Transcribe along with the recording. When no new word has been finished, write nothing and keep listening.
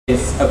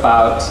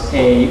about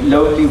a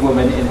lonely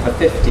woman in her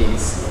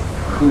 50s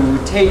who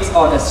takes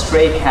on a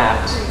stray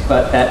cat,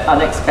 but that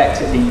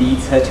unexpectedly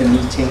leads her to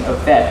meeting a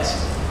vet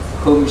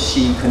whom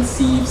she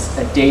conceives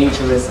a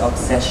dangerous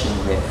obsession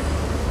with.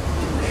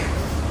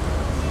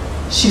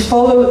 She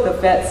followed the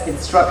vet's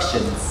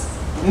instructions,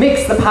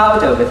 mix the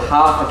powder with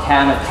half a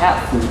can of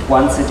cat food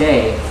once a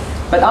day,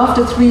 but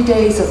after 3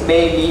 days of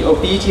Mamie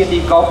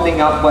obediently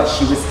gobbling up what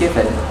she was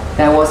given,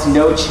 there was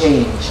no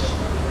change.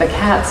 The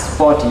cat's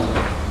body,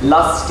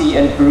 lusty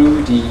and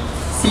broody,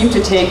 seemed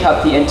to take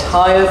up the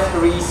entire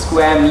 3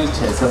 square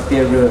meters of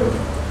their room.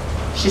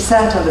 She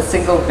sat on the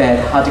single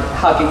bed,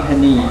 hugging her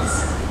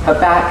knees, her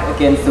back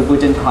against the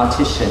wooden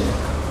partition,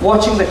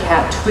 watching the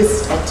cat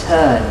twist and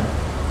turn,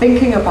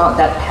 thinking about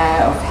that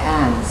pair of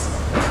hands,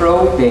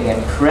 probing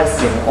and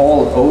pressing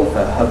all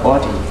over her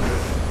body.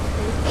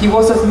 He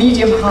was of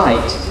medium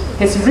height,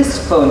 his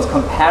wrist bones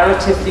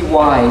comparatively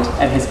wide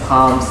and his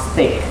palms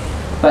thick,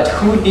 but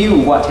who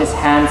knew what his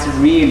hands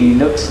really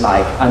looked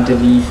like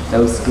underneath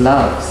those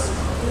gloves?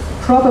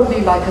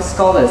 Probably like a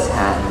scholar's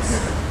hands.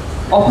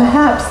 Or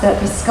perhaps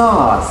there'd be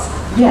scars.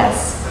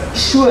 Yes,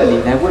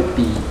 surely there would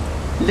be.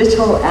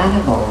 Little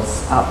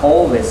animals are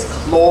always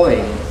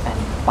clawing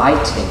and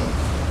biting.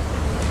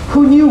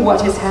 Who knew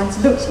what his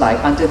hands looked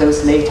like under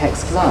those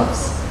latex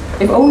gloves?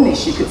 If only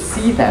she could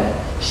see them,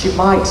 she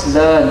might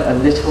learn a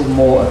little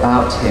more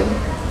about him.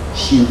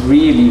 She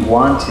really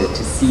wanted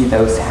to see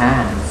those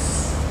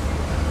hands.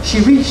 She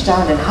reached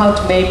down and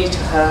hugged Mamie to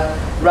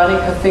her,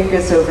 running her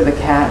fingers over the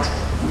cat,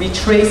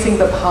 retracing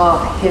the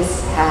path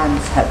his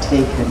hands had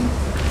taken.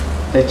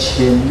 The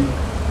chin,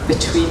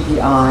 between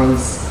the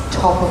eyes,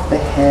 top of the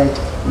head,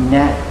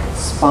 neck,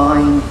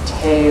 spine,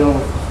 tail,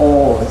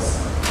 paws.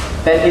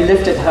 Then he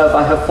lifted her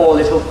by her 4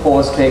 little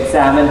paws to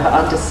examine her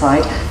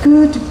underside.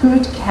 Good,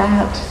 good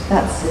cat,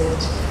 that's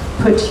it.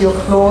 Put your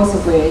claws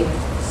away.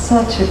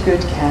 Such a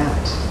good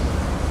cat.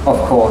 Of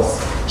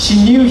course,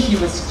 she knew he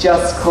was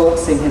just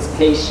coaxing his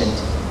patient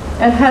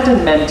and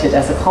hadn't meant it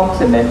as a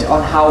compliment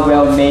on how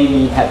well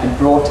Mamie had been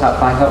brought up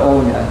by her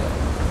owner.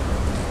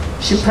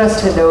 She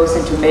pressed her nose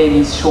into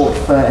Mamie's short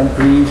fur and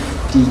breathed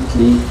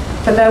deeply,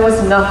 but there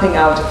was nothing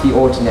out of the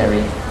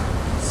ordinary.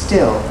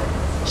 Still,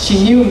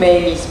 she knew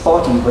Mamie's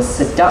body was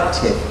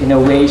seductive in a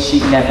way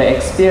she'd never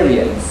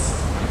experienced.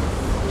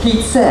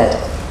 He'd said,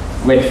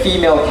 when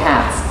female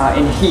cats are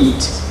in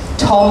heat,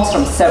 toms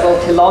from several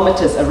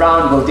kilometers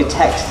around will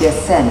detect their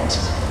scent,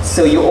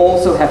 so you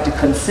also have to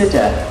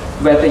consider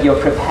whether you're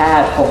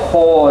prepared for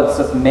hordes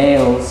of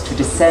males to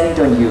descend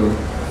on you,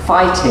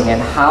 fighting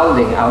and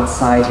howling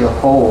outside your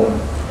home.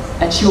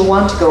 And she'll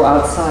want to go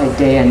outside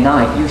day and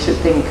night. You should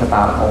think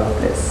about all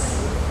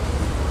this.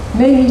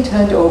 Mamie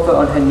turned over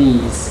on her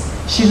knees.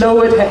 She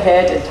lowered her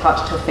head and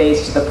touched her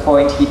face to the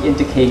point he'd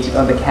indicated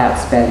on the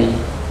cat's belly.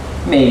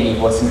 Mamie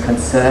wasn't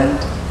concerned.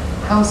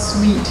 How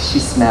sweet she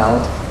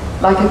smelled.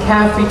 Like a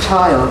carefree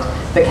child,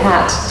 the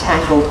cat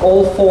tangled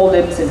all 4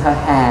 limbs in her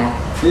hair,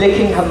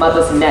 licking her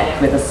mother's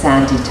neck with a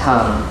sandy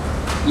tongue.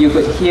 You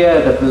could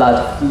hear the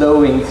blood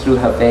flowing through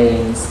her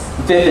veins,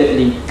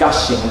 vividly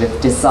gushing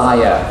with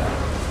desire.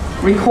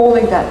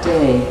 Recalling that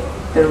day,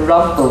 the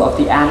rumble of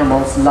the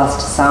animal's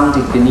lust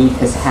sounding beneath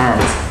his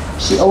hands,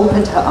 she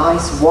opened her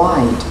eyes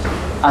wide,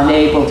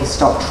 unable to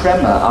stop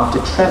tremor after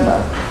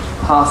tremor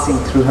passing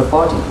through her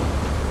body.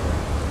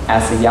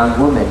 As a young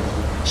woman,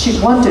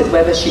 she'd wondered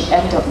whether she'd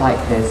end up like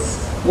this,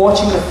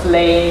 watching the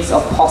flames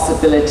of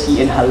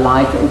possibility in her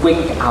life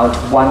wink out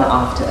one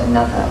after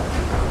another,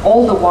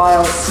 all the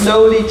while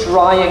slowly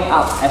drying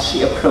up as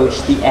she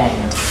approached the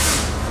end.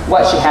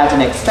 What she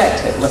hadn't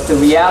expected was the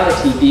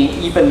reality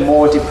being even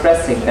more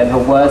depressing than her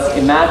worst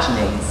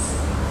imaginings.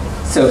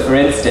 So for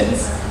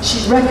instance,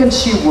 she reckoned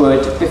she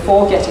would,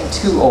 before getting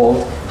too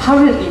old,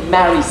 hurriedly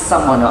marry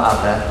someone or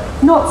other,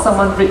 not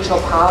someone rich or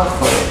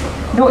powerful,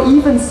 nor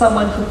even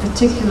someone who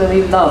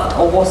particularly loved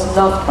or was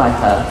loved by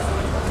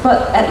her.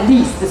 But at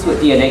least this would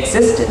be an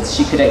existence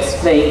she could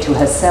explain to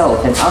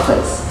herself and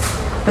others.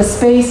 The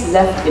space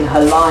left in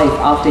her life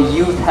after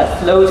youth had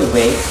flowed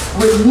away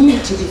would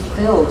need to be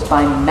filled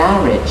by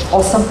marriage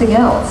or something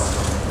else.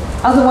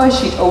 Otherwise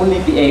she'd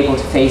only be able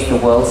to face the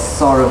world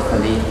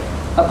sorrowfully,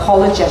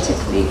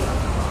 apologetically.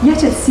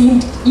 Yet it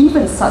seemed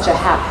even such a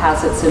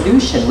haphazard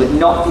solution would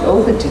not be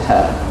open to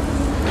her.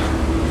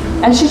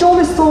 And she'd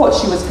always thought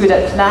she was good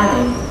at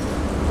planning,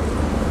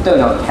 though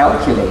not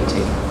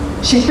calculating.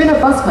 She'd been a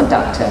bus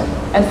conductor,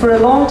 and for a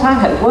long time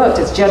had worked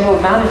as general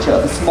manager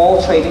of a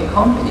small trading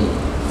company,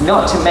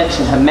 not to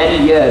mention her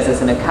many years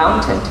as an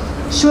accountant.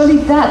 Surely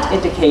that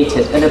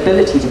indicated an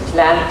ability to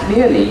plan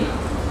clearly,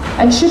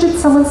 and shouldn't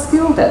someone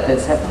skilled at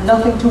this have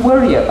nothing to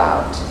worry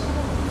about?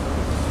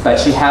 But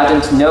she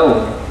hadn't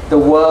known the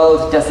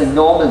world doesn't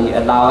normally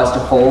allow us to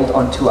hold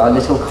on to our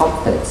little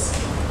comforts.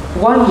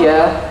 One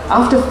year,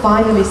 after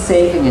finally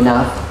saving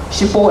enough,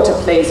 she bought a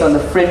place on the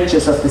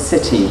fringes of the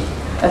city,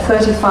 a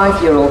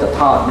 35-year-old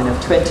apartment of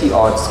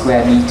 20-odd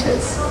square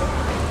meters.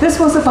 This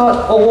was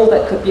about all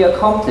that could be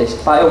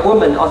accomplished by a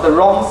woman on the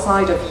wrong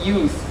side of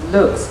youth,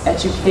 looks,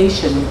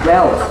 education,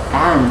 wealth,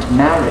 and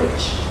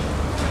marriage.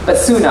 But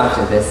soon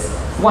after this,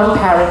 one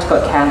parent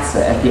got cancer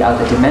and the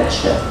other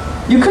dementia.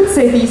 You could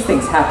say these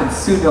things happen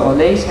sooner or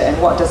later,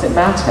 and what does it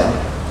matter?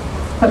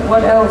 But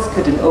what else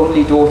could an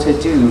only daughter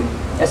do,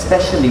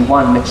 especially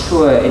one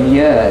mature in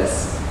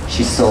years?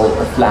 She sold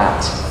the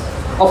flat.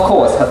 Of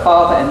course, her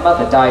father and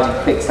mother died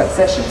in quick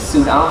succession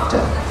soon after.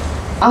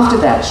 After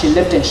that, she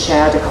lived in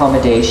shared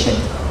accommodation,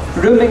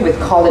 rooming with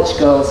college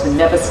girls who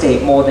never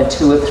stayed more than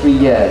 2 or 3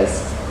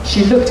 years.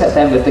 She looked at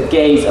them with the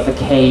gaze of a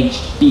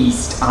caged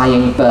beast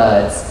eyeing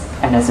birds,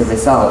 and as a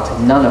result,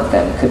 none of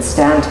them could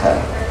stand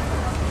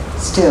her.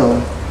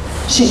 Still,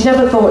 she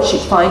never thought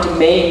she'd find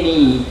Mei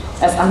Mi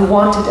as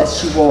unwanted as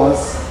she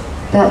was.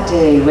 That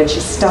day when she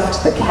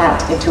stuffed the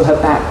cat into her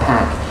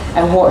backpack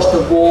and watched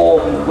the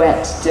warm,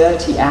 wet,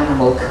 dirty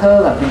animal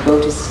curl up and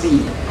go to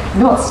sleep,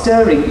 not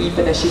stirring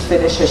even as she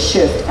finished her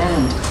shift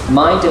and,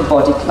 mind and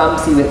body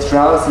clumsy with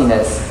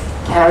drowsiness,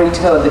 carried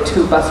her the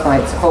 2 bus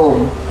rides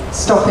home,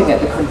 stopping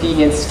at the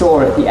convenience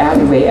store at the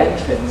alleyway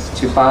entrance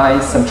to buy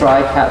some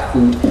dry cat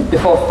food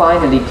before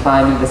finally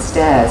climbing the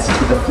stairs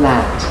to the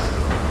flat.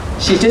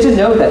 She didn't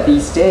know that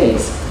these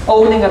days,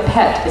 owning a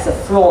pet is a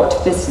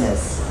fraught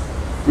business.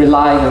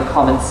 Relying on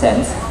common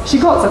sense, she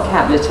got some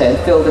cat litter and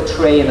filled a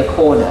tray in the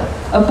corner,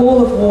 a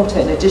bowl of water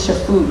and a dish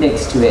of food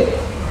next to it.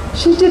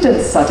 She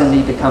didn't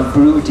suddenly become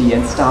broody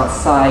and start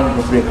sighing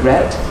with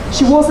regret.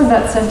 She wasn't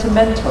that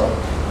sentimental.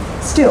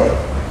 Still,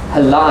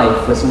 her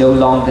life was no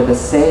longer the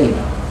same.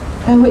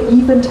 There were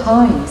even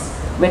times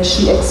when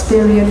she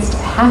experienced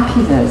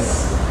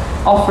happiness,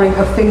 offering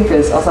her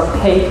fingers on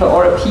some paper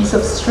or a piece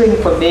of string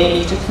for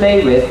Mamie to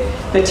play with,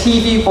 the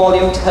TV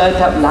volume turned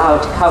up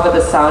loud to cover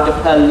the sound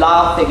of her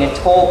laughing and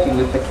talking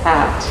with the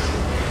cat.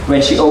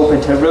 When she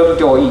opened her room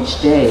door each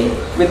day,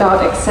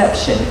 without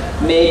exception,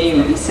 Mamie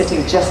would be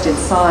sitting just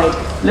inside,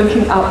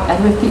 looking up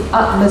and with the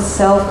utmost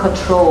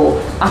self-control,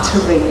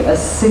 uttering a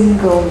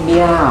single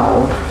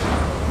meow.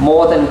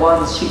 More than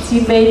once, she'd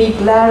seen Mamie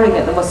glaring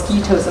at the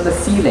mosquitoes on the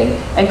ceiling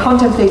and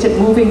contemplated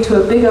moving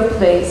to a bigger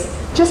place,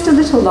 just a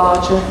little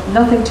larger,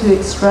 nothing too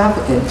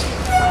extravagant,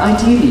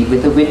 ideally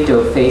with the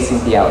window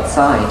facing the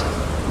outside.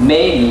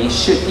 Mamie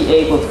should be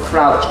able to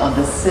crouch on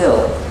the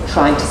sill,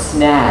 trying to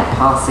snare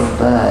passing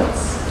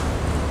birds.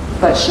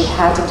 But she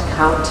hadn't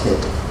counted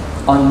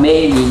on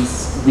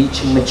Mamie's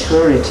reaching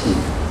maturity,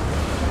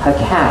 her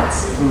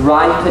cat's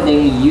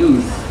ripening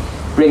youth,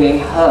 bringing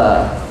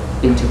her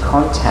into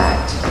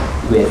contact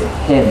with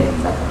him.